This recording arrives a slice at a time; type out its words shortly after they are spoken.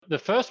the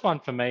first one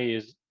for me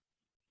is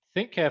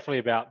think carefully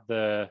about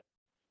the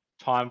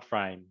time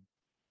frame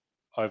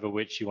over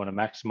which you want to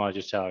maximize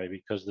your salary,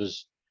 because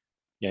there's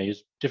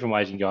different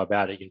ways you can go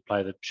about it. You can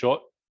play the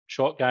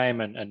short game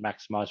and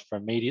maximize for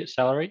immediate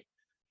salary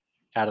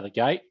out of the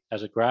gate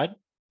as a grad,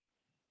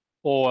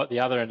 or at the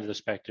other end of the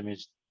spectrum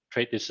is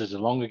treat this as a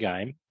longer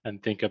game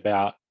and think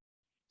about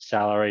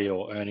salary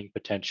or earning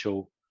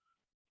potential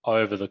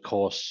over the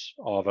course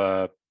of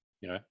a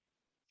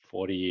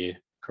 40-year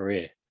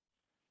career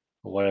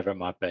or whatever it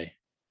might be.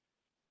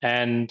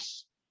 And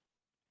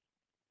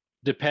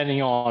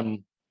depending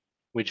on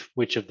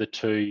which of the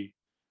two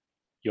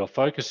you're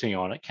focusing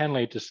on, it can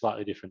lead to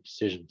slightly different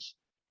decisions.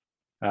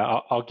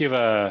 I'll give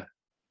an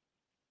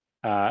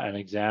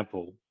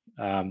example.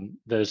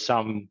 There's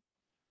some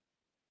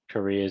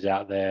careers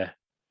out there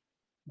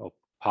or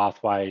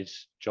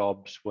pathways,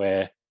 jobs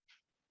where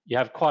you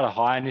have quite a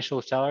high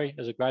initial salary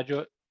as a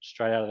graduate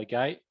straight out of the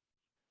gate.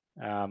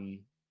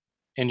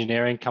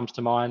 Engineering comes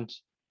to mind.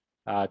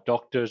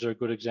 Doctors are a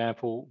good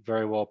example,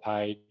 very well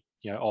paid,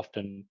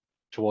 often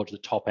towards the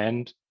top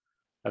end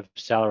of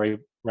salary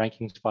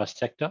rankings by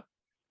sector.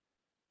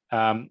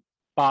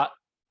 But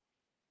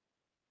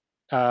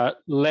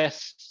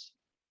less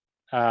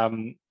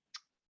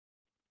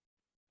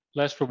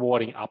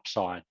rewarding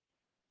upside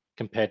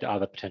compared to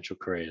other potential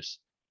careers.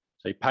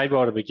 So you paid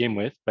well to begin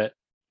with, but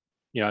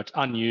it's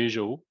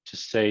unusual to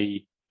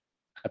see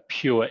a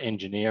pure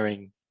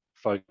engineering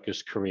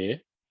focused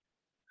career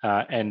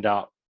end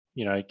up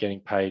getting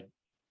paid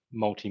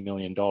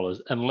multi-million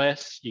dollars,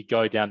 unless you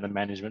go down the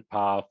management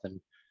path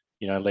and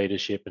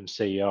leadership and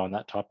CEO and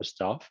that type of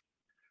stuff.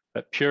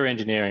 But pure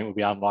engineering would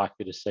be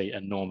unlikely to see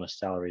enormous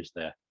salaries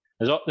there.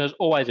 There's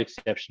always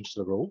exceptions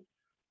to the rule,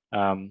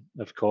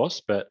 of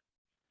course, but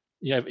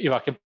if I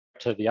compare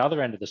to the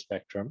other end of the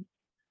spectrum,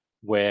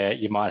 where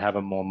you might have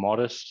a more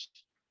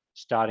modest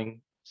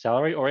starting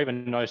salary or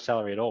even no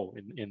salary at all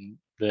in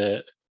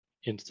the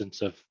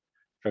instance of,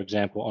 for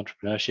example,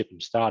 entrepreneurship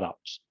and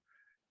startups,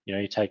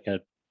 you take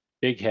a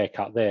big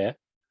haircut there,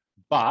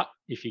 but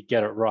if you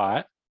get it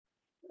right,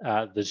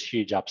 there's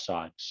huge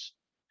upsides,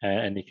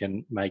 and you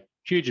can make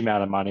huge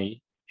amounts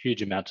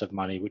of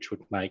money, which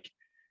would make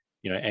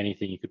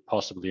anything you could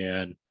possibly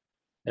earn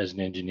as an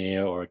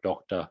engineer or a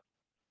doctor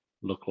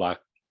look like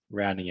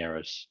rounding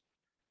errors.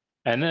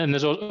 And then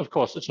there's, of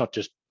course, it's not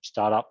just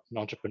startup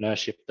and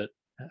entrepreneurship that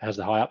has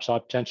the high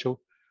upside potential.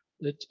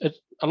 It's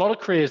a lot of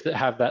careers that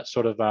have that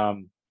sort of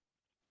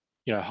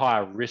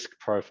higher risk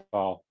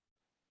profile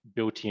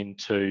built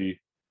into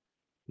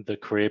the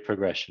career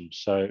progression.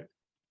 So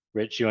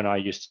Rich, you and I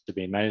used to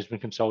be in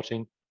management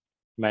consulting.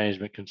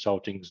 Management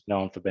consulting is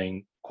known for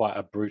being quite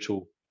a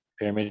brutal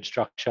pyramid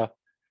structure,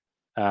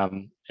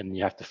 and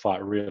you have to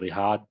fight really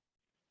hard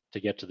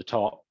to get to the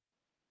top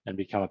and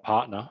become a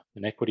partner,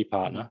 an equity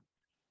partner.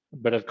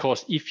 But of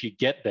course, if you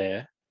get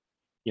there,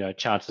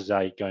 chances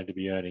are you're going to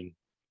be earning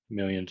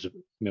millions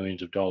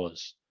of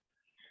dollars.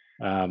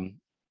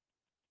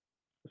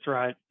 That's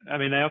right. I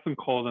mean, they often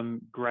call them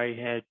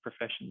grey-haired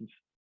professions.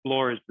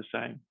 Law is the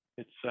same.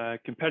 It's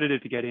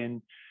competitive to get in.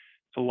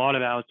 It's a lot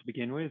of hours to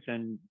begin with,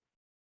 and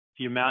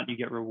the amount you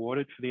get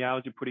rewarded for the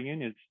hours you're putting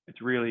in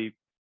it's really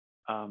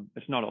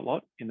it's not a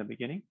lot in the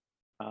beginning.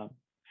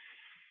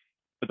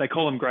 But they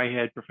call them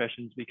grey-haired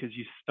professions because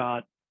you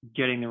start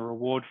getting the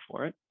reward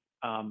for it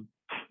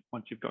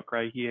once you've got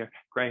grey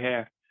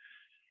hair.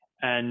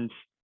 And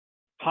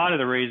part of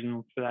the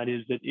reason for that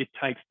is that it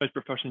takes those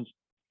professions,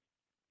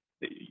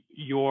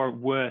 your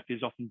worth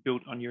is often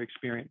built on your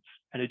experience,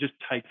 and it just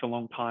takes a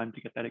long time to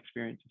get that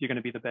experience. If you're going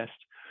to be the best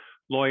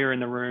lawyer in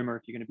the room, or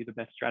if you're going to be the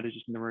best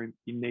strategist in the room,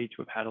 you need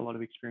to have had a lot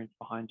of experience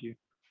behind you.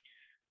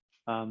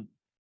 But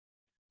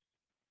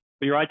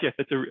you're right, Jeff,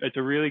 it's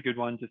a really good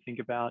one to think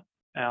about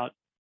out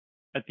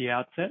at the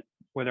outset,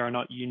 whether or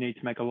not you need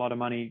to make a lot of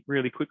money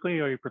really quickly,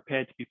 or you're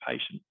prepared to be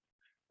patient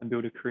and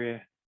build a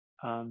career.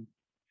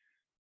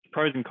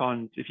 Pros and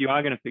cons. If you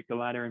are going to pick the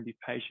ladder and be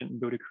patient and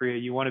build a career,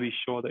 you want to be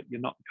sure that you're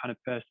not the kind of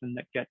person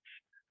that gets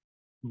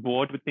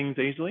bored with things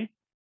easily.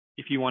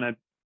 If you want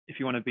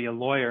to be a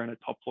lawyer and a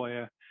top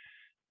lawyer,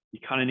 you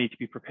kind of need to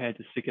be prepared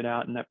to stick it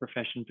out in that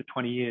profession for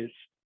 20 years,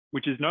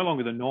 which is no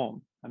longer the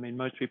norm. I mean,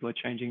 most people are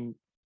changing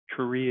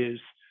careers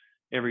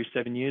every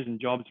 7 years and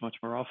jobs much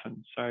more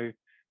often. So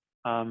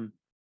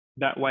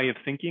that way of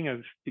thinking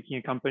of picking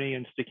a company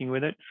and sticking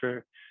with it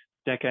for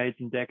decades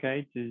and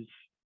decades is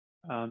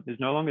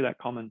no longer that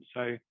common.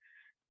 So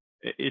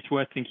it's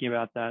worth thinking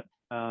about that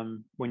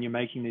when you're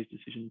making these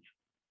decisions.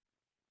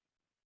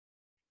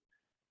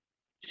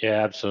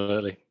 Yeah,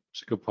 absolutely.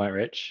 It's a good point,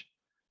 Rich.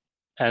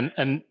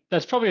 And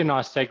that's probably a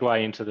nice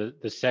segue into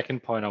the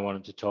second point I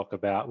wanted to talk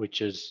about,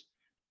 which is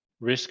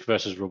risk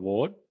versus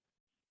reward.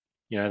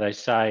 They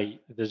say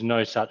there's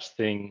no such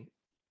thing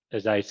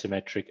as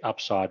asymmetric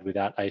upside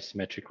without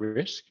asymmetric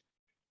risk.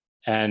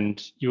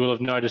 And you will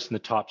have noticed in the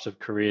types of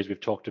careers we've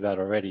talked about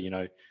already,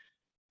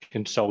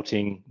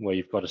 consulting, where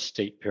you've got a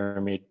steep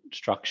pyramid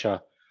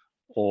structure,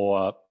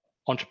 or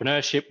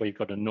entrepreneurship, where you've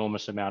got an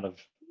enormous amount of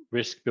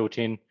risk built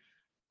in,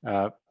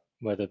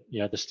 where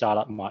the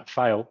startup might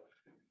fail.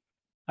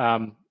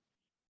 The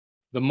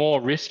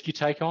more risk you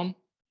take on,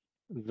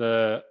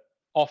 the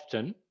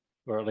often,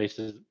 or at least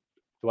the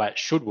way it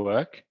should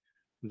work,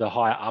 the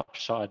higher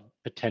upside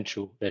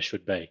potential there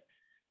should be.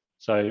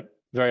 So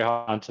very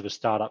high chance of a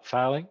startup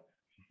failing,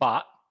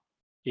 but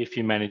if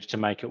you manage to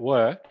make it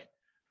work,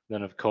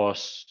 then of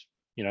course,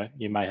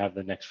 you may have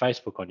the next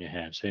Facebook on your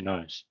hands, who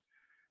knows?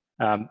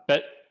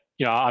 But,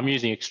 I'm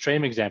using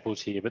extreme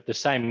examples here, but the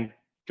same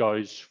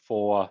goes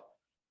for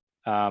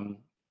a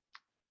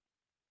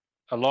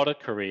lot of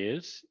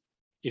careers.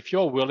 If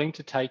you're willing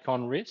to take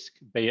on risk,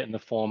 be it in the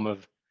form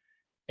of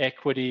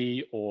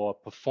equity or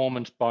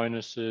performance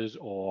bonuses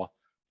or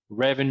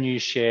revenue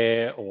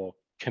share or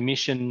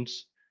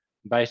commissions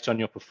based on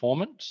your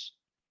performance,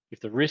 if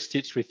the risk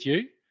sits with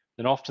you,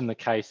 then often the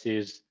case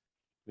is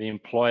the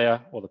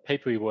employer or the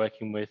people you're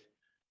working with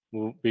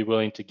will be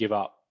willing to give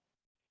up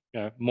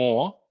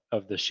more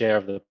of the share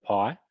of the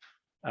pie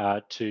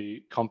to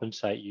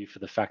compensate you for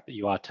the fact that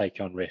you are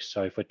taking on risk.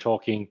 So if we're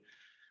talking,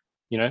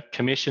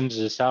 commissions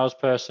as a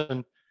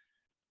salesperson,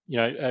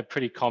 a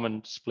pretty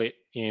common split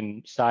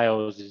in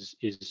sales is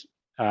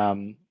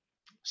 60-40,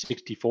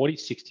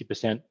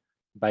 60%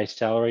 base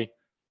salary,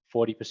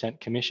 40%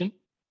 commission.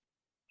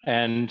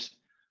 And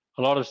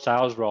a lot of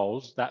sales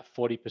roles, that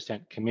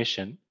 40%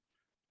 commission,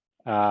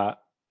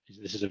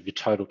 this is of your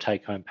total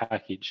take-home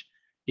package,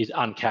 is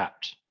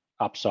uncapped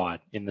upside,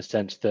 in the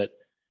sense that,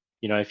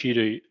 if you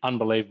do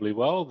unbelievably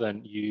well,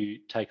 then you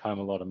take home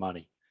a lot of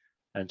money.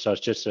 And so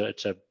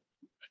it's a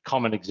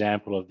common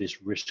example of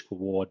this risk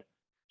reward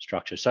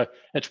structure. So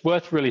it's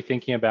worth really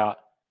thinking about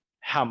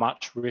how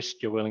much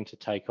risk you're willing to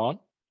take on.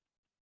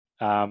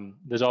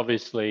 There's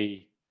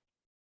obviously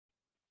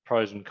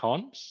pros and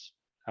cons.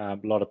 A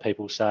lot of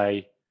people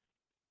say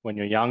when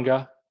you're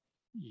younger,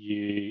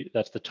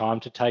 that's the time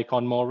to take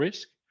on more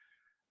risk.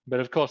 But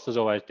of course, there's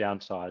always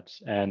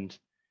downsides, and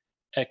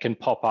it can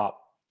pop up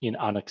in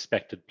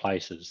unexpected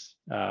places.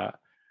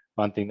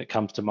 One thing that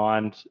comes to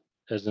mind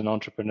as an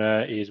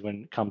entrepreneur is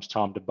when it comes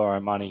time to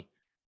borrow money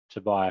to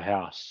buy a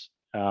house.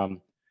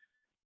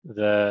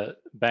 The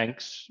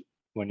banks,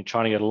 when you're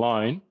trying to get a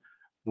loan,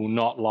 will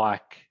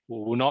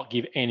not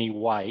give any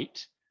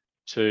weight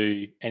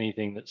to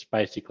anything that's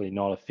basically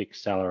not a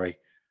fixed salary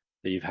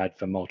that you've had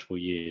for multiple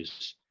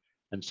years.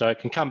 And so it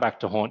can come back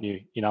to haunt you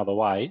in other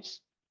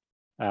ways.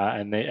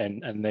 And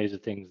these are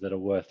things that are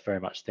worth very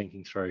much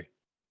thinking through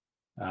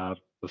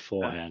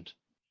beforehand.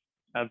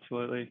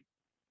 Absolutely.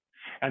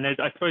 And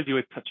I suppose you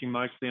were touching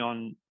mostly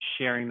on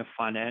sharing the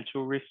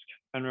financial risk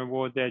and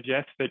reward there,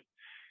 Jeff, but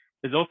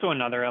there's also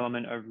another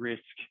element of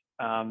risk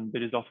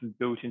that is often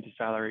built into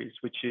salaries,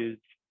 which is,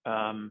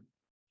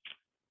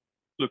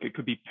 look, it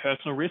could be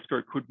personal risk, or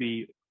it could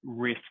be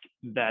risk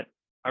that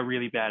a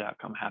really bad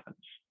outcome happens.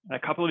 And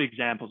a couple of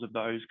examples of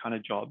those kind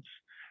of jobs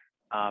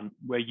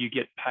where you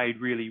get paid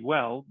really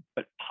well,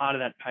 but part of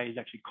that pay is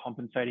actually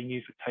compensating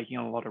you for taking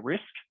on a lot of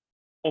risk,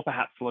 or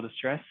perhaps a lot of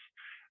stress,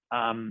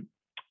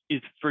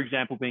 is, for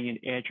example, being an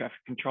air traffic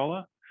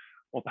controller,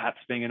 or perhaps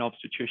being an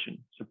obstetrician.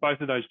 So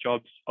both of those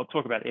jobs, I'll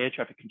talk about air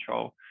traffic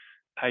control,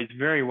 pays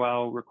very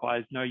well,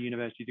 requires no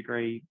university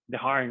degree. They're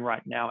hiring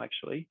right now,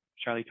 actually.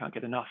 Australia can't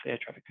get enough air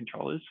traffic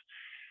controllers.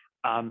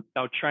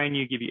 They'll train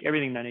you, give you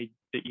everything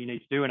that you need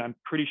to do, and I'm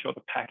pretty sure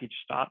the package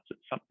starts at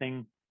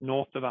something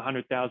north of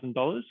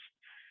 $100,000.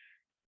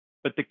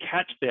 But the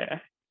catch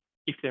there,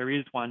 if there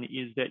is one,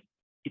 is that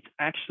it's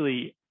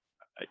actually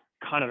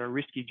kind of a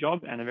risky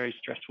job and a very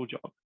stressful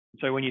job.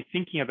 So when you're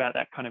thinking about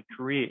that kind of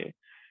career,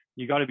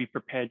 you got to be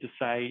prepared to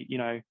say,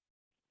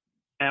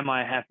 am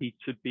I happy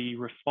to be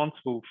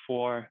responsible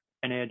for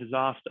an air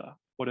disaster,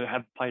 or to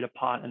have played a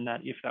part in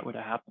that if that were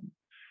to happen?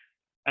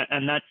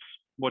 And that's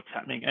what's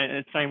happening. And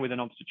it's same with an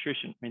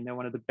obstetrician. I mean, they're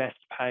one of the best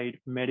paid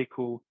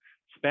medical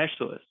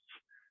specialists,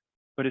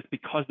 but it's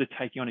because they're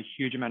taking on a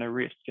huge amount of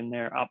risk, and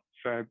they're up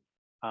for,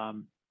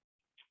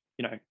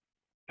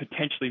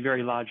 potentially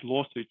very large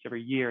lawsuits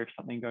every year if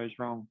something goes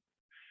wrong.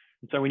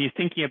 And so when you're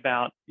thinking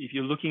about, if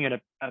you're looking at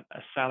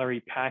a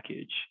salary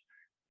package,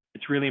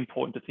 it's really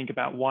important to think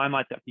about why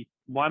might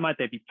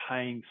they be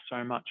paying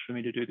so much for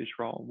me to do this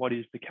role? What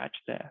is the catch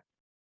there?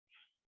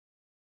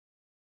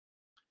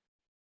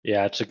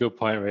 Yeah, it's a good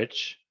point,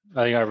 Rich.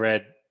 I think I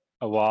read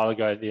a while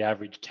ago the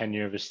average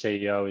tenure of a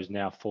CEO is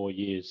now 4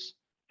 years.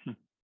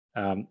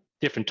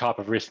 Different type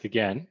of risk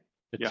again.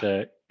 It's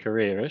a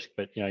career risk,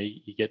 but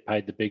you get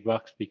paid the big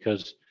bucks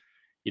because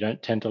you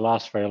don't tend to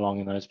last very long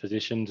in those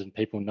positions, and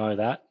people know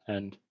that,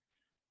 and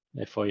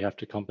therefore you have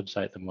to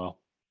compensate them well.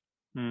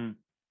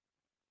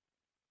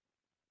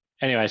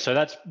 Anyway, so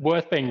that's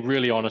worth being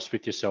really honest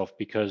with yourself,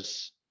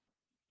 because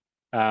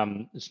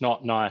it's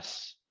not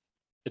nice.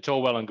 It's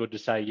all well and good to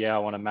say, yeah, I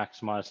want to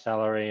maximize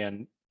salary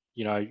and,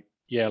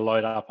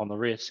 load up on the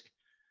risk.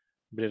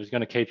 But if it's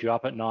going to keep you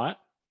up at night,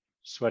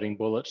 sweating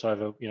bullets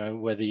over,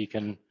 whether you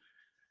can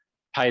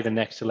pay the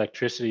next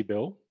electricity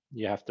bill,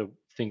 you have to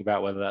think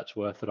about whether that's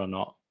worth it or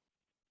not.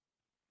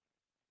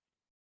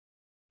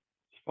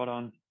 Spot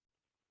on.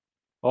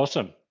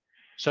 Awesome.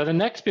 So the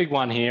next big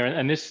one here,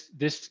 and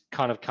this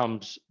kind of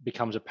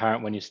becomes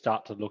apparent when you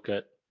start to look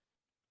at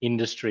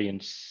industry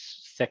and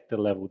sector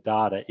level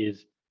data,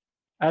 is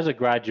as a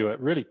graduate,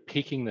 really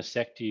picking the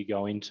sector you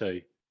go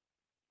into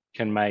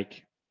can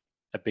make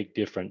a big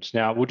difference.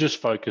 Now, we'll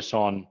just focus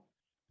on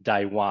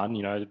day one.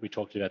 You know, we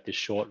talked about this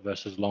short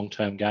versus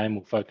long-term game.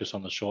 We'll focus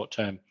on the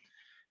short-term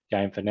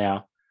game for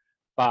now.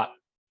 But,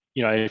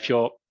 you know, if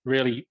you're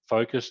really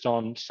focused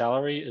on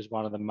salary as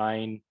one of the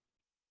main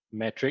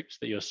metrics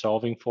that you're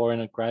solving for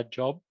in a grad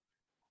job,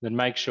 then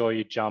make sure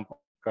you jump on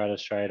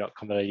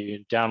gradaustralia.com.au,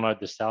 download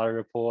the salary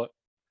report.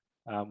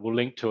 We'll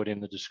link to it in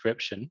the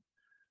description.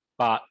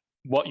 But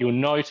what you'll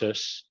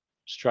notice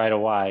straight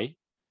away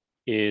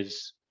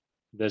is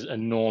there's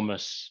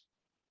enormous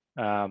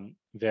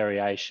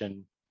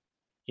variation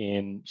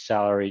in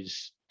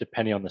salaries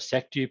depending on the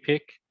sector you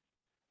pick.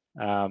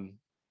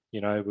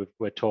 You know,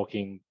 we're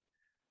talking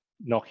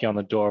knocking on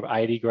the door of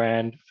 80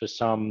 grand for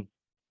some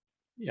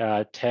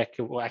tech,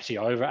 well, actually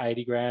over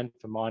 80 grand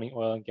for mining,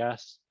 oil and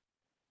gas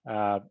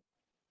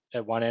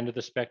at one end of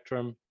the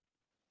spectrum,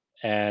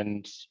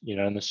 and, you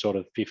know, in the sort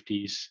of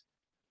 50s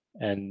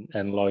and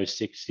low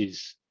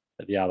 60s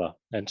at the other.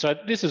 And so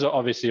this is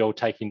obviously all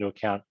taking into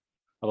account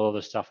a lot of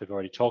the stuff we've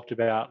already talked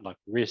about, like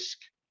risk,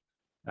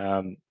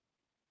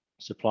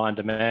 supply and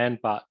demand.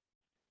 But,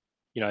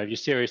 you know, if you're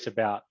serious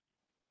about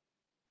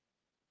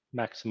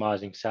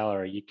maximizing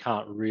salary, you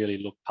can't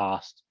really look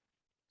past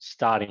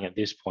starting at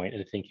this point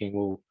and thinking,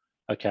 well,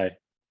 okay,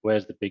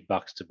 where's the big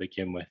bucks to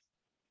begin with?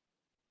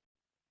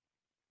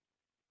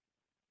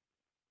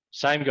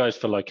 Same goes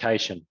for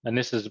location. And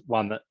this is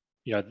one that,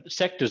 you know, the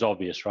sector's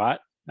obvious, right?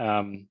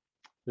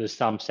 There's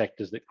some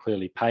sectors that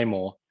clearly pay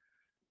more,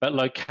 but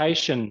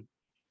location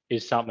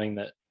is something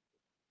that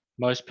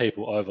most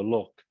people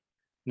overlook.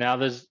 Now,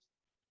 there's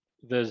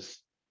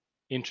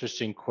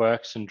interesting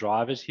quirks and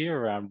drivers here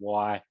around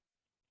why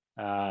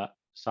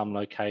some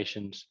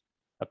locations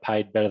are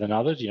paid better than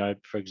others. You know,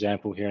 for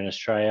example, here in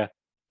Australia,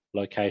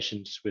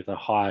 locations with a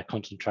higher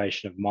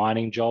concentration of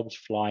mining jobs,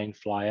 fly in,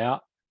 fly out,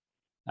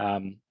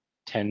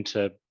 tend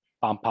to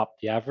bump up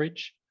the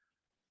average.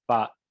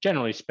 But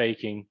generally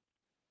speaking,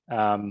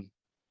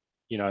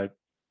 you know,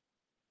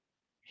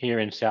 here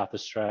in South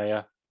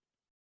Australia,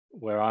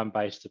 where I'm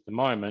based at the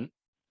moment,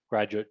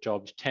 graduate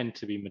jobs tend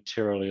to be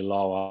materially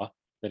lower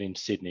than in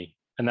Sydney.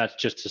 And that's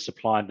just a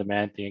supply and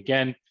demand thing.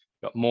 Again,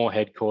 you've got more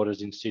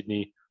headquarters in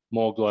Sydney,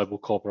 more global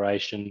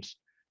corporations,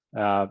 you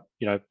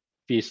know,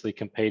 fiercely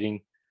competing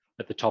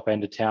at the top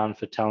end of town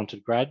for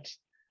talented grads.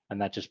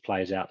 And that just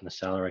plays out in the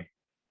salary.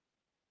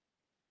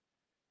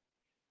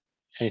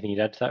 Anything you'd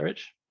add to that,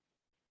 Rich?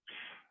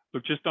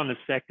 Look, just on the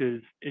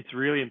sectors, it's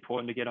really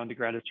important to get onto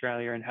Grad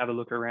Australia and have a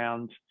look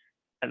around.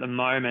 At the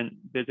moment,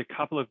 there's a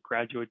couple of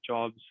graduate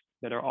jobs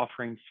that are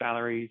offering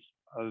salaries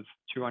of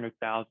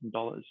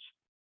 $200,000.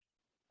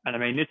 And I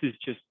mean, this is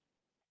just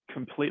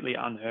completely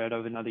unheard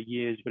of in other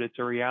years, but it's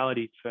a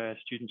reality for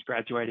students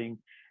graduating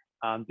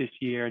this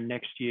year and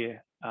next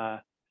year,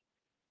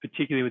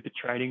 particularly with the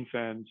trading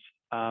firms.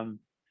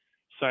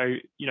 So,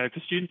 you know,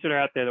 for students that are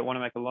out there that want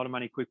to make a lot of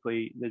money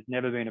quickly, there's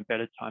never been a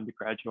better time to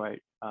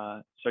graduate.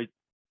 So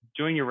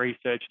doing your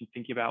research and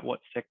thinking about what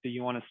sector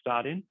you want to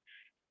start in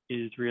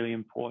is really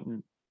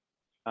important.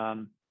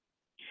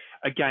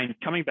 Again,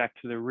 coming back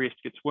to the risk,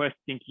 it's worth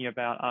thinking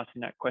about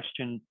asking that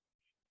question,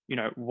 you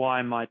know,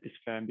 why might this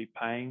firm be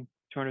paying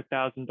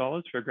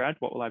 $200,000 for a grad?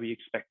 What will I be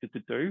expected to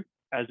do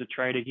as a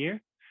trader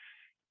here?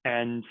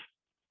 And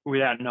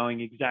without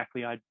knowing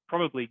exactly, I'd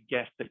probably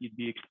guess that you'd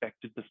be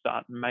expected to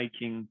start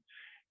making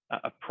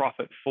a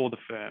profit for the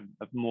firm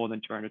of more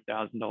than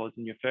 $200,000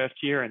 in your first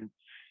year. And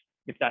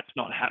if that's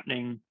not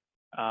happening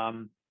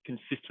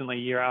consistently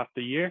year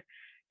after year,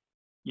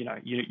 you know,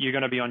 you're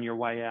going to be on your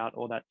way out,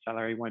 or that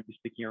salary won't be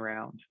sticking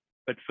around.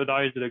 But for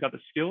those that have got the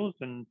skills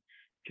and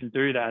can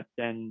do that,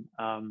 then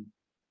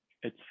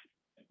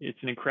it's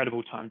an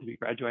incredible time to be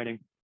graduating.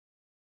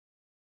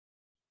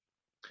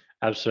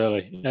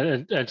 Absolutely.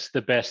 And it's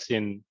the best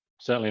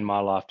certainly in my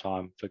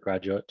lifetime for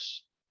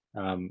graduates.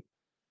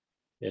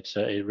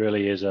 It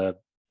really is a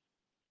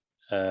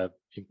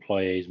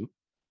employees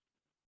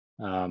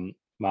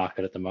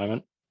market at the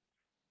moment.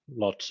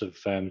 Lots of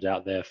firms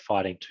out there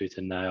fighting tooth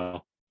and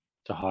nail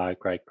to hire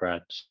great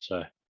grads.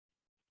 So,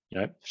 you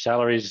know, if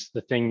salary is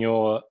the thing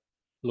you're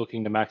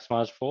looking to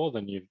maximize for,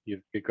 then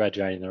you're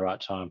graduating in the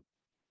right time.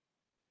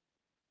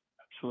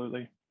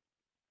 Absolutely.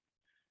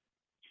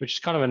 Which is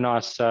kind of a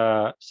nice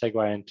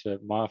segue into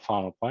my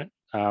final point,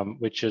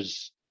 which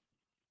is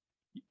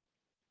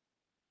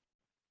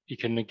you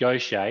can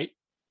negotiate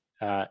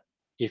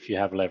if you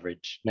have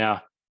leverage.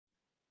 Now,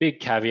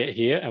 big caveat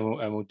here,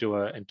 and we'll do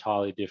an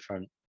entirely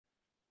different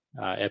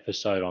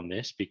episode on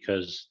this,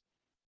 because,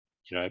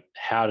 you know,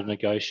 how to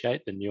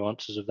negotiate, the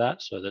nuances of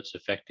that so that's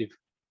effective,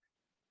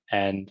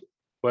 and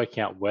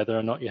working out whether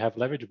or not you have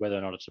leverage, whether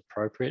or not it's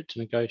appropriate to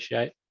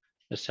negotiate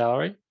a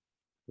salary.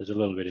 There's a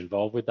little bit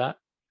involved with that.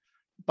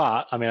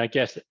 But I mean, I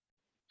guess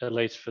at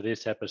least for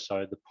this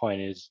episode, the point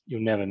is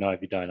you'll never know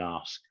if you don't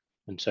ask.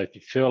 And so if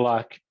you feel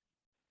like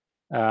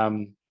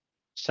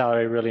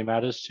salary really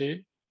matters to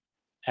you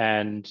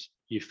and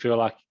you feel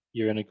like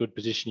you're in a good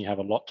position, you have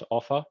a lot to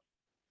offer,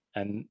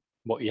 and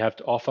what you have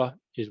to offer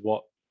is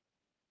what,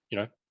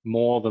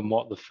 more than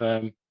what the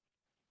firm,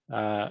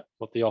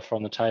 what the offer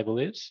on the table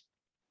is,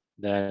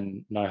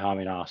 then no harm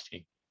in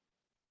asking.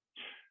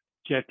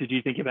 Jeff, did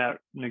you think about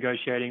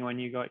negotiating when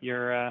you got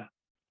your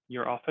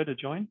offer to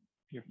join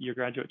your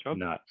graduate job?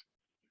 No,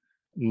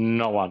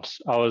 not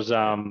once. I was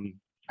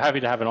happy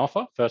to have an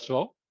offer, first of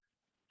all.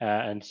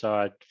 And so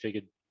I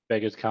figured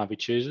beggars can't be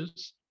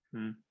choosers.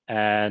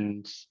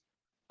 And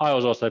I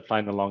was also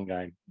playing the long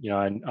game,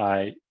 and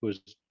I was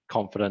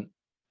confident.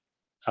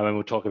 I mean,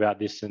 we'll talk about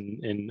this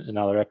in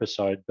another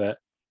episode, but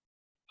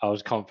I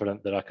was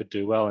confident that I could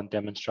do well and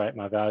demonstrate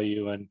my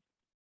value and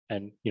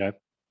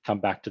come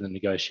back to the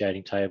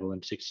negotiating table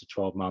in 6 to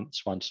 12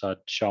 months once I'd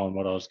shown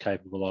what I was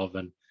capable of.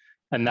 At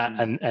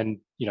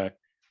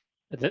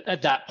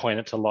that point,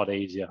 it's a lot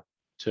easier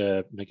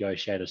to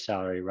negotiate a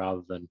salary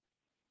rather than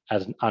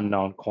as an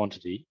unknown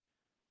quantity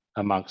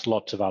amongst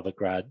lots of other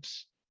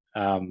grads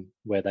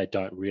where they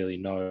don't really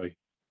know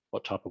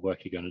what type of work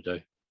you're going to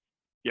do.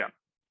 Yeah.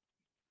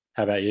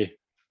 How about you?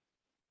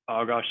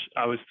 Oh gosh,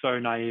 I was so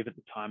naive at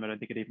the time. I don't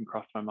think it even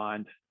crossed my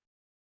mind.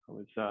 I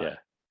was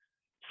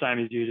same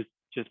as you,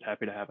 just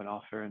happy to have an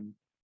offer, and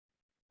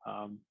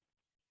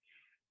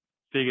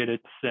figured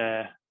it's.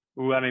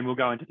 We'll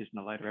go into this in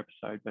a later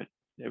episode, but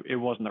it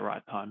wasn't the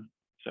right time.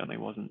 Certainly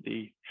wasn't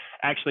the.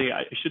 Actually,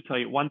 I should tell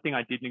you one thing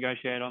I did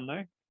negotiate on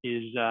though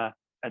is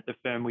at the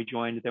firm we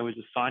joined there was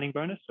a signing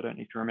bonus. I don't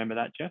know if you remember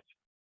that, Jeff.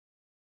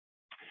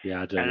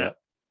 Yeah, I do. And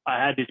I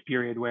had this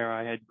period where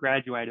I had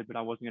graduated, but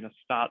I wasn't going to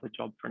start the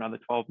job for another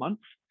 12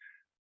 months.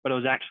 But I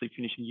was actually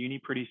finishing uni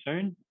pretty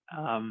soon.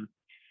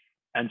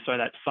 And so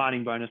that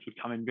signing bonus would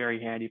come in very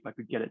handy if I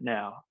could get it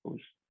now. It was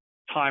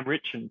time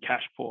rich and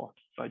cash poor.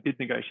 So I did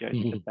negotiate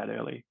to get that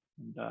early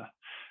and go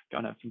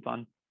and have some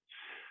fun.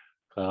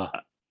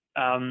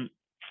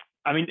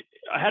 I mean,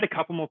 I had a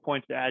couple more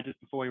points to add just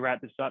before we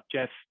wrap this up,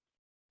 Jeff.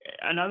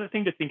 Another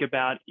thing to think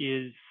about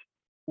is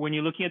when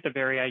you're looking at the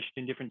variation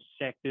in different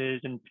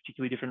sectors and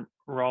particularly different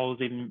roles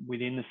even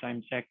within the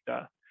same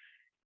sector,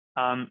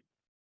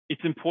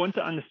 it's important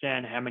to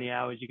understand how many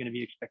hours you're going to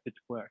be expected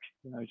to work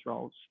in those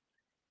roles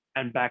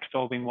and back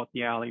solving what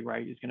the hourly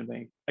rate is going to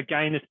be.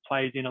 Again, this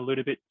plays in a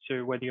little bit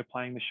to whether you're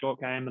playing the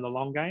short game or the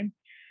long game,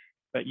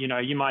 but you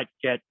might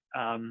get,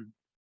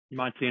 you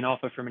might see an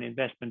offer from an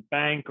investment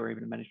bank or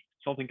even a management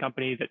consulting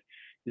company that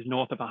is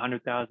north of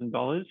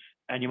 $100,000,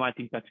 and you might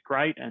think that's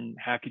great. And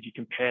how could you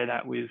compare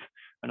that with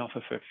an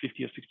offer for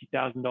 $50,000 or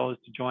 $60,000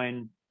 to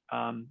join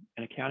an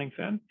accounting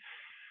firm?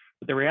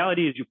 But the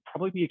reality is you'll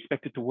probably be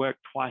expected to work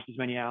twice as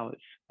many hours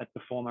at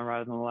the former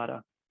rather than the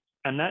latter.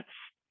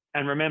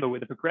 And remember,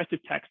 with a progressive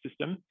tax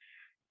system,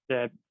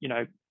 the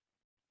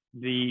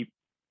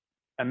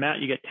amount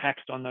you get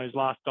taxed on those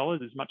last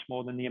dollars is much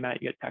more than the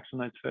amount you get taxed on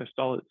those first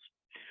dollars.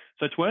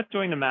 So it's worth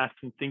doing the maths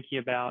and thinking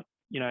about,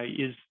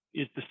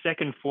 is the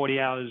second 40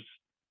 hours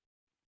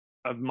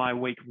of my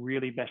week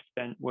really best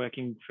spent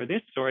working for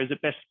this, or is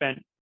it best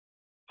spent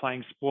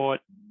playing sport,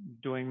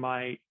 doing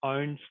my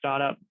own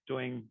startup,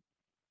 doing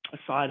a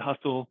side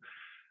hustle?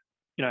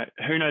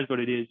 Who knows what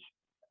it is.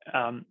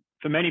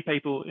 For many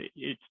people,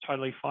 it's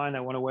totally fine. They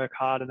want to work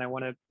hard and they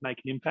want to make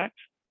an impact,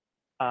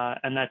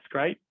 and that's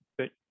great.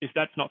 But if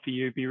that's not for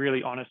you, be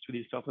really honest with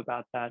yourself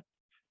about that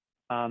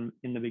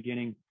in the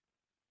beginning.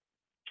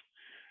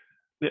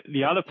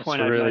 The other point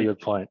That's a really good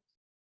point.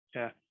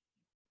 Yeah.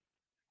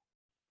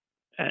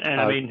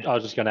 And I mean, I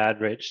was just going to add,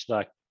 Rich,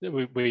 like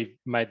we've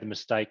made the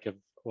mistake of,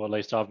 or at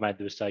least I've made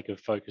the mistake of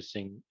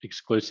focusing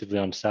exclusively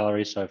on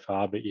salary so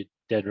far, but you're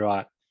dead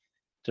right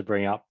to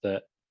bring up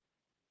that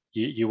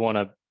you want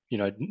to,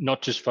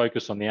 not just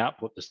focus on the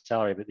output, the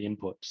salary, but the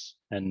inputs.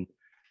 And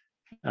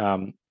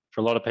for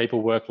a lot of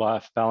people,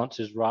 work-life balance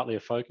is rightly a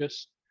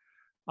focus.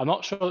 I'm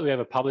not sure that we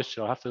ever published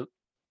it. I'll have to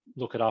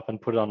look it up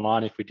and put it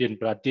online if we didn't,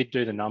 but I did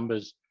do the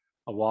numbers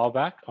a while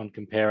back on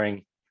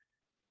comparing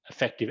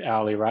effective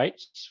hourly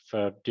rates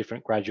for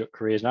different graduate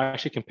careers. And I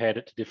actually compared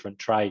it to different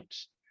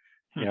trades,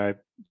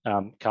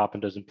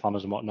 carpenters and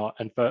plumbers and whatnot.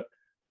 And for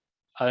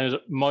I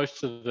think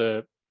most of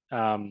the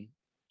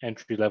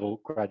entry-level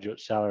graduate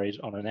salaries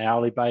on an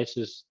hourly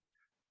basis,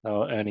 they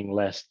were earning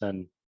less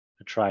than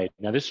a trade.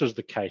 Now, this was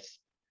the case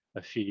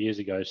a few years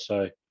ago.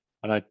 So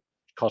I know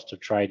cost of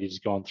trade has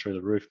gone through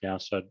the roof now.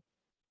 So it'd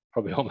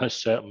probably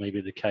almost certainly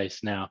be the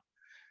case now.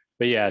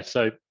 But yeah,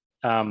 so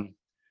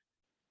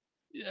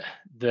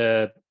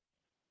the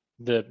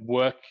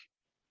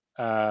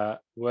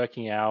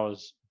working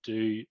hours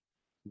do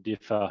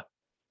differ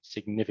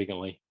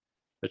significantly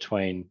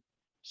between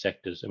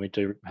sectors, and we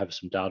do have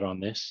some data on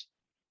this.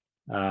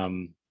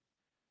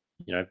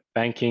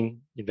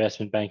 Banking,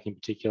 investment banking in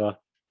particular,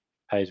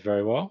 pays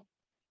very well,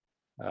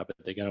 but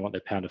they're going to want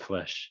their pound of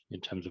flesh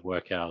in terms of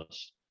work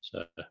hours.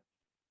 So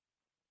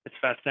it's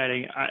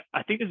fascinating.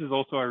 I think this is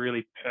also a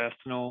really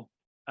personal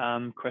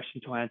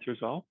question to answer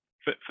as well.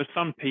 For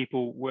some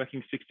people,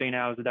 working 16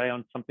 hours a day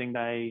on something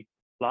they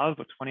love,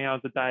 or 20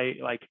 hours a day,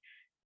 like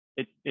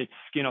it's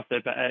skin off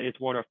their back, it's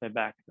water off their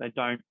back. They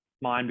don't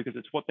mind because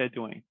it's what they're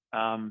doing.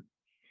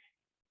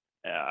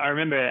 I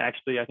remember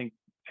actually, I think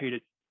Peter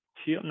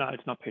Thiel. No,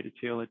 it's not Peter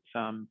Thiel.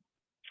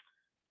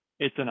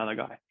 It's another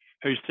guy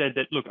who said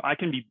that, look, I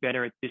can be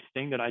better at this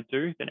thing that I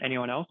do than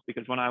anyone else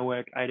because when I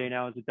work 18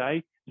 hours a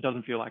day, it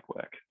doesn't feel like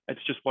work.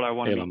 It's just what I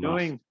want to be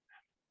doing.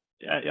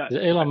 Is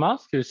it Elon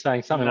Musk who's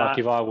saying something like,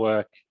 if I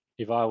work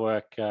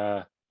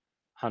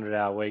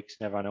 100-hour weeks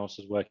and everyone else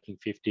is working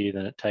 50,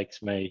 then it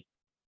takes me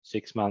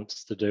 6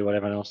 months to do what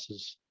everyone else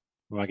is.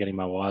 Am I getting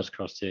my wires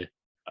crossed here?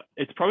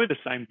 It's probably the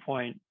same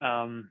point.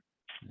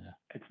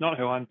 It's not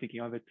who I'm thinking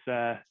of.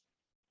 It's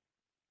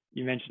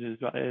you mentioned it as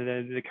well,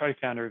 the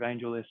co-founder of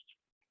AngelList.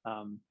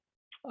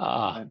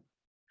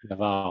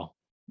 Naval.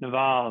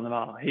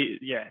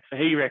 So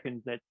he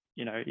reckons that,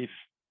 if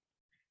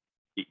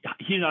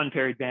his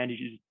unfair advantage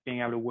is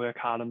being able to work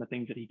hard on the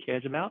things that he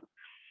cares about.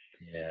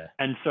 Yeah.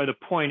 And so the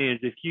point is,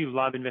 if you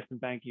love investment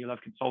banking, you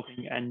love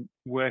consulting, and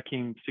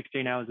working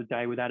 16 hours a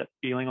day without it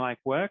feeling like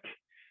work,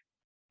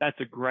 that's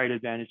a great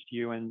advantage to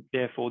you. And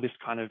therefore, this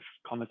kind of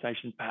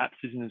conversation perhaps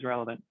isn't as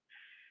relevant.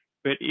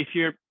 But if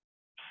you're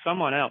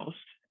someone else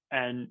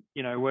and,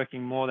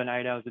 working more than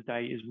 8 hours a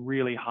day is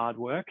really hard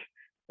work,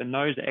 then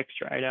those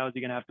extra 8 hours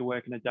you're going to have to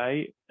work in a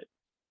day,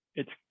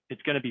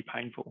 it's going to be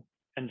painful.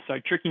 And so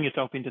tricking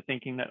yourself into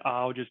thinking that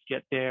I'll just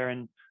get there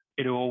and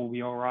it'll all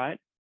be all right,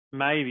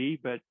 maybe,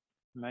 but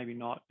maybe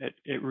not.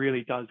 It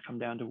really does come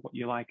down to what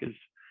you like as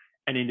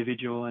an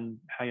individual and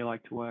how you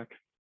like to work.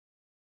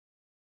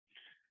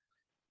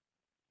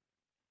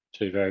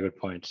 Two very good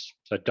points.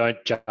 So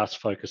don't just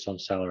focus on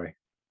salary.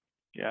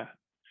 Yeah.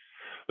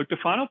 Look, the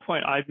final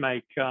point I'd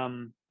make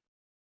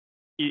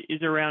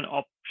is around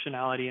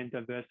optionality and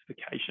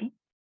diversification.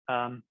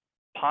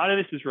 Part of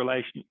this is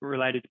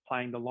related to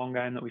playing the long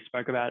game that we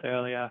spoke about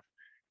earlier,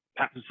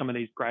 perhaps with some of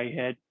these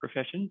grey-haired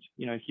professions.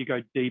 If you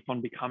go deep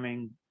on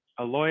becoming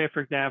a lawyer, for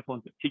example,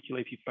 and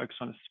particularly if you focus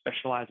on a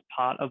specialized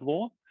part of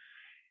law,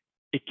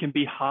 it can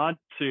be hard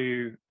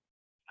to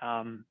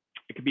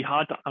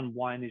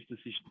unwind these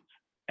decisions.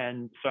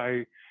 And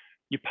so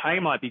your pay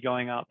might be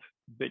going up,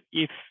 but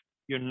if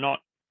you're not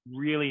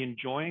really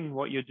enjoying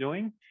what you're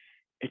doing,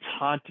 it's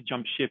hard to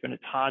jump ship, and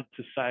it's hard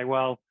to say,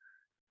 well,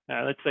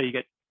 let's say you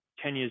get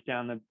 10 years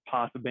down the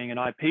path of being an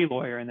IP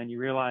lawyer, and then you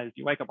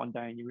wake up one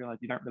day and you realize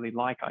you don't really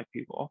like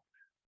IP law,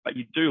 but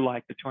you do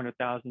like the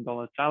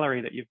 $200,000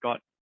 salary that you've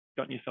gotten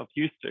yourself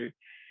used to.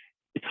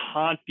 It's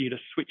hard for you to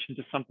switch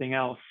into something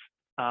else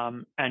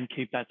and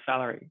keep that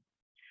salary.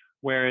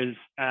 Whereas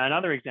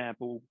another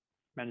example,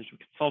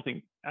 management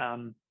consulting,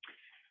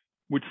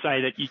 would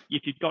say that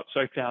if you've got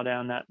so far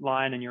down that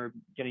line and you're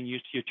getting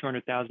used to your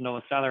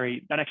 $200,000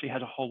 salary, that actually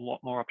has a whole lot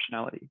more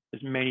optionality.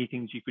 There's many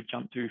things you could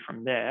jump to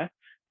from there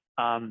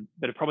that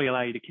would probably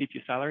allow you to keep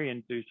your salary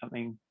and do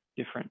something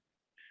different.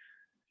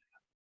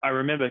 I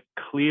remember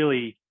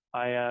clearly,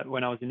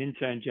 when I was an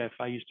intern, Jeff,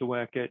 I used to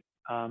work at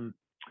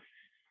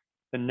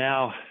the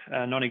now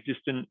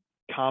non-existent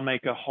car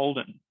maker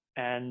Holden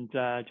and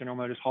General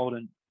Motors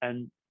Holden.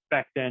 And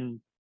back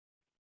then,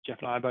 Jeff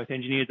and I are both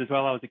engineers as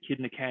well. I was a kid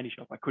in a candy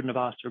shop. I couldn't have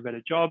asked for a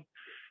better job.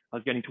 I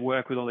was getting to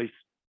work with all these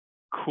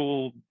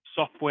cool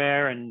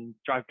software and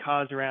drive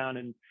cars around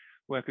and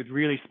work with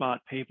really smart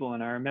people.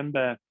 And I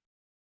remember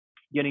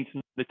getting to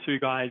know the two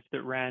guys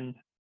that ran,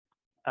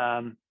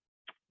 is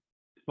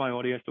my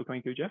audio still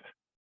coming through, Jeff?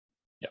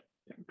 Yep.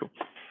 Yeah, cool.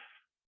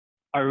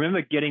 I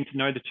remember getting to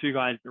know the two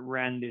guys that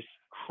ran this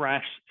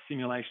crash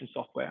simulation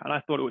software. And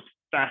I thought it was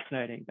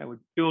fascinating. They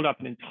would build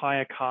up an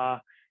entire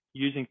car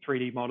using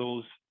 3D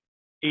models,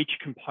 each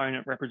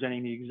component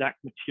representing the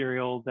exact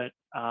material that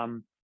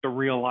the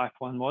real life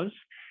one was.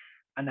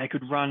 And they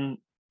could run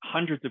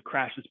hundreds of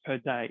crashes per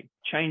day,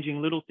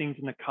 changing little things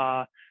in the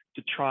car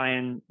to try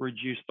and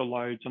reduce the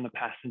loads on the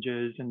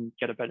passengers and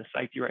get a better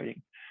safety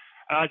rating.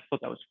 And I just thought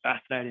that was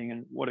fascinating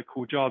and what a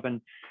cool job.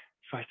 And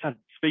so I started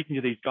speaking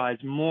to these guys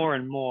more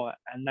and more,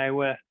 and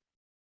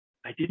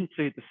they didn't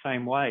see it the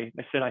same way.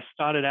 They said, I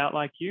started out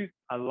like you.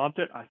 I loved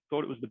it. I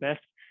thought it was the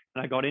best,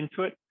 and I got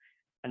into it.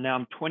 And now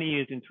I'm 20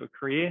 years into a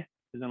career.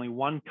 There's only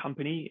one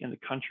company in the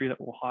country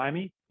that will hire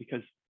me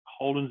because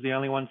Holden's the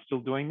only one still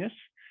doing this.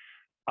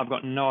 I've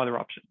got no other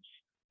options.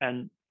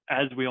 And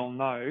as we all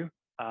know,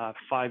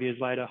 5 years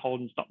later,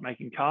 Holden stopped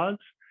making cars.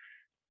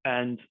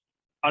 And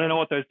I don't know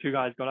what those two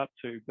guys got up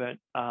to, but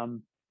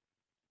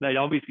they'd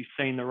obviously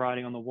seen the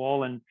writing on the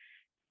wall. And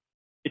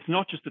it's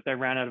not just that they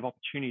ran out of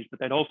opportunities, but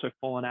they'd also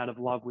fallen out of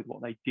love with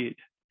what they did.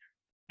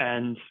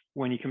 And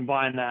when you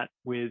combine that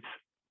with,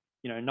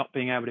 not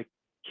being able to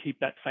keep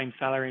that same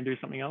salary and do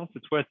something else,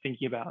 it's worth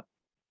thinking about.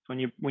 So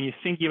when you're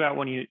thinking about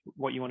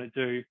what you want to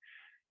do,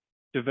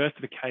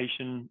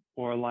 diversification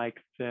or like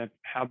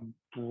how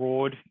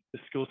broad the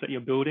skill set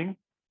you're building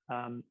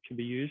can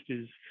be used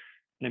is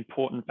an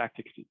important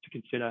factor to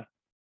consider.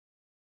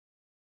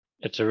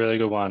 It's a really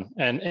good one,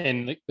 and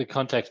in the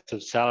context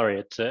of salary,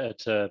 it's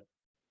an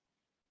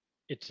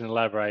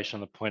elaboration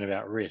on the point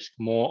about risk.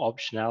 More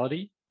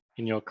optionality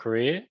in your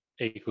career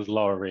equals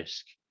lower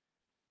risk.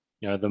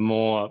 The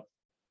more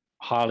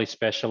highly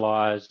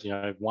specialized,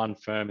 one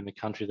firm in the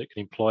country that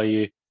can employ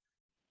you,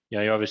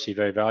 you're obviously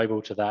very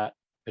valuable to that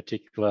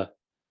particular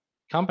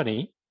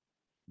company.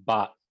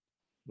 But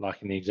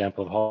like in the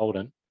example of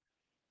Holden,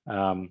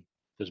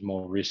 there's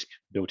more risk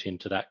built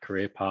into that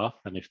career path.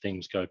 And if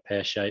things go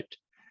pear-shaped,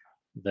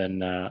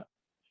 then,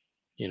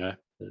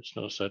 it's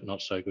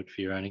not so good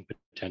for your earning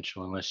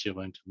potential unless you're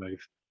willing to move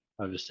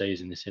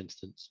overseas in this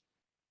instance.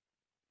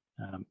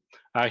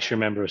 I actually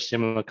remember a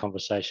similar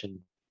conversation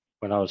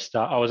when I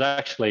was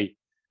actually,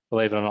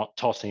 believe it or not,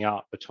 tossing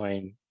up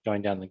between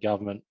going down the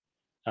government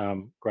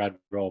grad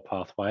role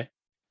pathway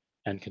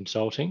and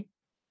consulting.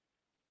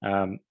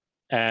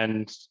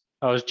 And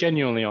I was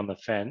genuinely on the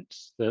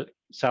fence. The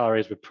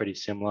salaries were pretty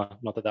similar.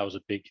 Not that that was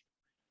a big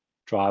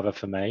driver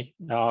for me.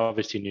 I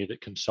obviously knew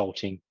that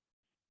consulting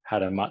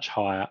had a much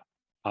higher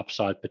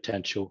upside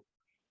potential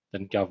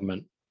than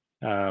government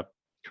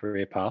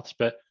career paths.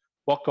 But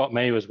what got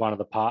me was one of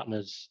the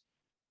partners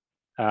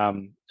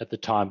at the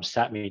time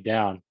sat me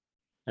down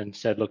and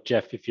said, look,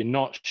 Jeff, if you're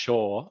not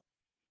sure,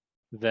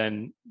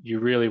 then you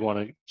really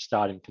want to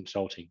start in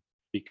consulting,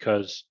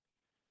 because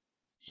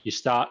you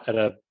start at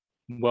a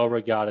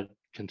well-regarded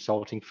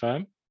consulting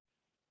firm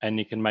and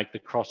you can make the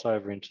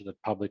crossover into the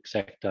public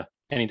sector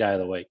any day of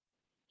the week.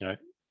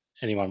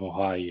 Anyone will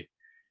hire you.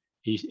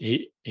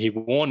 He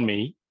warned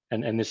me,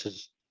 and this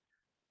is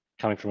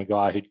coming from a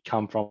guy who'd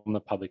come from the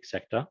public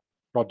sector.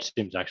 Rod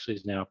Sims actually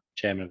is now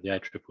chairman of the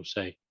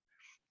ACCC.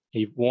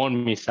 He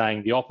warned me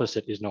saying the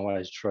opposite isn't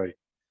always true.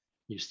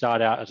 You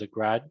start out as a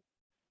grad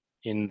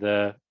in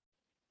the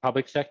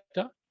public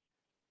sector,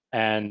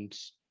 and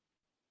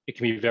it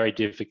can be very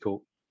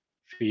difficult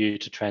for you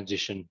to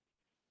transition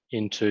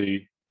into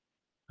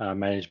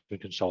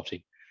management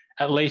consulting,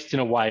 at least in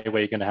a way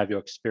where you're going to have your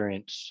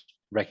experience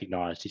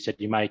recognized. He said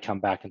you may come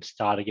back and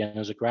start again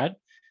as a grad,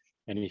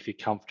 and if you're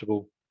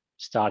comfortable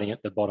starting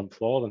at the bottom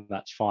floor, then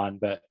that's fine.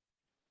 But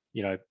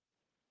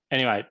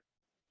anyway,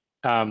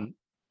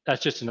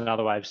 that's just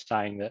another way of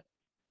saying that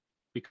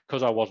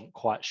because I wasn't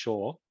quite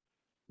sure,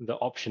 the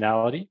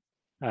optionality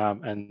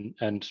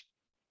and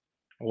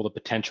all the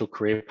potential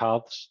career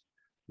paths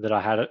that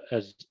I had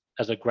as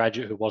a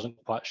graduate who wasn't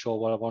quite sure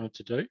what I wanted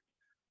to do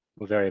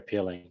were very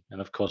appealing. And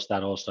of course,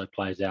 that also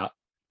plays out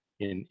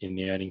in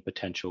the earning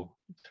potential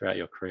throughout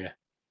your career.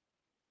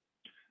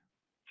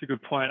 It's a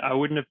good point. I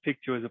wouldn't have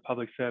picked you as a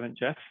public servant,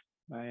 Jeff.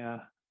 I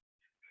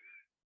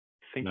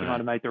think you might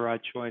have made the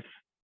right choice.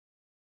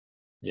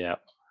 Yeah,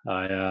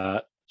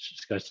 I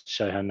just goes to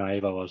show how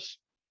naive I was.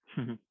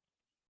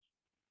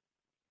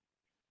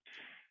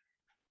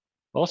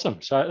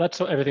 Awesome. So that's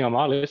everything on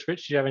my list.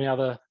 Rich, do you have any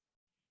other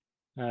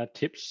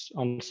tips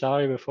on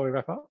salary before we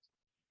wrap up?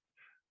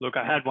 Look,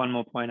 I had one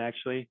more point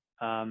actually.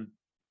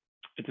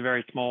 It's a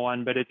very small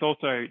one, but it's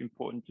also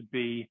important to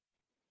be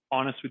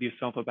honest with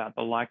yourself about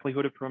the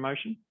likelihood of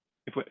promotion.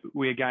 If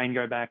we again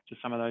go back to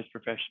some of those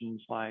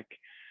professions like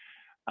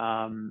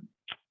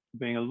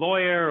being a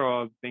lawyer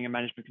or being a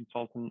management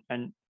consultant,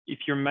 and if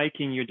you're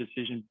making your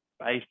decision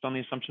based on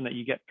the assumption that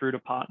you get through to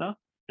partner,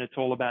 and it's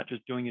all about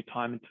just doing your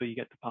time until you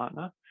get to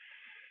partner,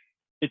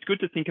 it's good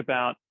to think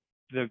about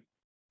the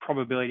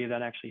probability of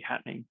that actually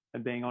happening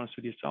and being honest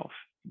with yourself,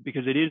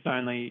 because it is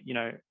only,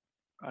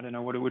 I don't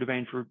know what it would have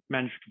been for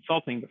management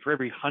consulting, but for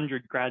every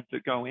 100 grads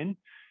that go in,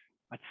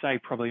 I'd say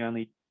probably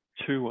only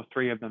 2 or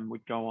 3 of them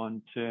would go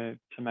on to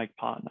make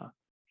partner.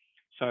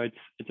 So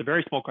it's a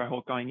very small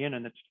cohort going in,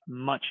 and it's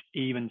much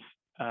even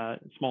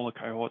smaller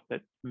cohort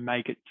that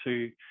make it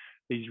to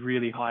these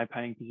really high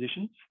paying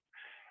positions.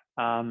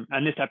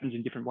 And this happens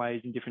in different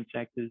ways in different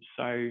sectors.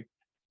 So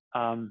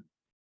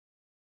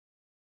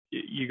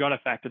you got to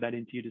factor that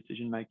into your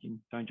decision making.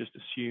 Don't just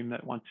assume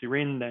that once you're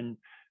in, then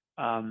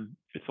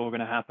it's all going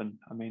to happen.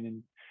 I mean,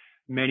 in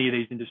many of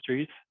these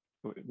industries,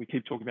 we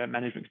keep talking about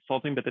management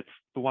consulting, but that's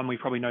the one we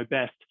probably know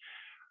best.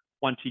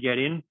 Once you get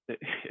in,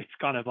 it's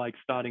kind of like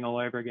starting all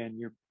over again.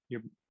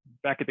 You're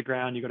back at the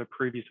ground. You've got to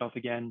prove yourself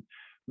again.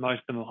 Most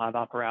of them will have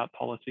up or out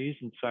policies,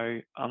 and so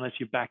unless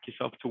you back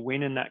yourself to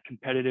win in that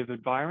competitive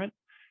environment,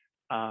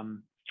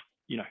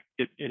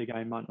 it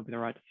again might not be the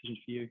right decision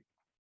for you.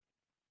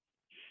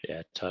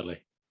 Yeah,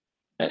 totally.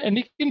 And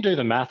you can do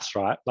the maths,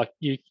 right? Like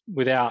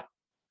without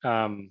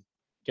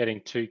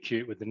getting too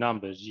cute with the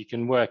numbers, you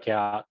can work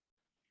out,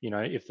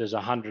 if there's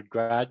 100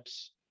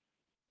 grads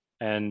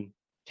and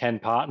 10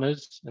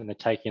 partners, and they're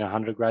taking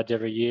 100 grads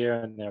every year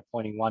and they're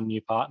appointing 1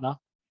 new partner,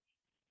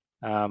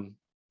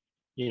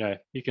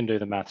 you can do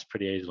the maths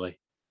pretty easily.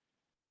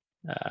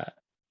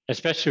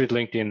 Especially with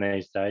LinkedIn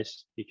these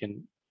days, you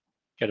can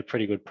get a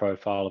pretty good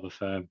profile of a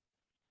firm.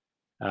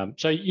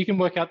 So you can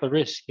work out the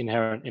risk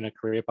inherent in a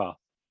career path,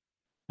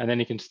 and then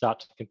you can start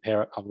to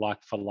compare it on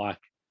like for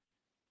like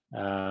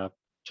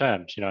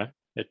terms.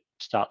 It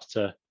starts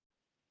to,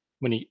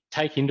 when you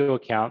take into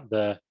account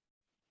the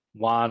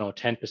 1 or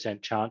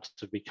 10% chance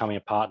of becoming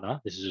a partner,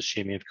 this is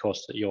assuming, of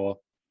course, that you're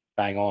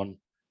bang on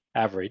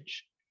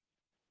average,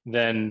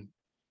 then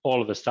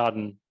all of a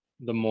sudden,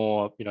 the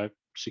more,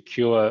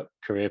 secure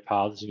career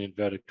paths in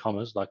inverted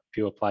commas, like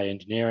pure play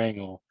engineering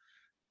or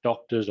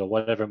doctors or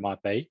whatever it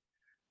might be,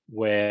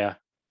 where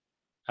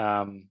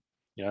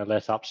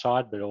less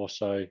upside, but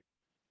also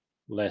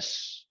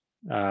less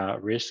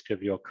risk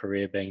of your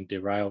career being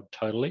derailed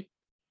totally,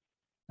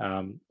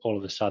 all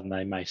of a sudden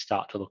they may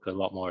start to look a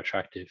lot more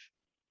attractive.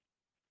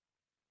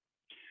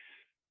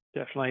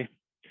 Definitely.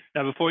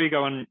 Now, before you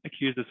go and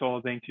accuse us all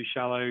of being too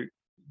shallow,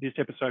 this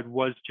episode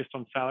was just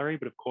on salary,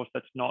 but of course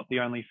that's not the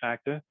only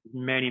factor. There's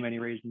many, many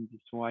reasons as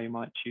to why you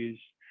might choose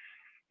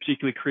a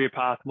particular career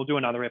path. We'll do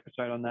another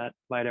episode on that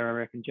later, I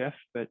reckon, Jeff.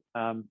 But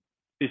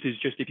this is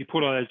just, if you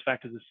put all those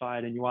factors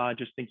aside and you are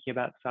just thinking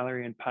about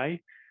salary and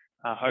pay,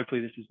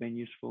 hopefully this has been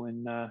useful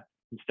in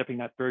stepping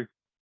that through.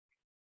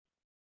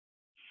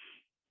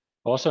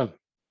 Awesome.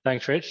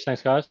 Thanks, Rich.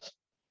 Thanks, guys.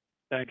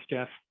 Thanks,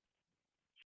 Jeff.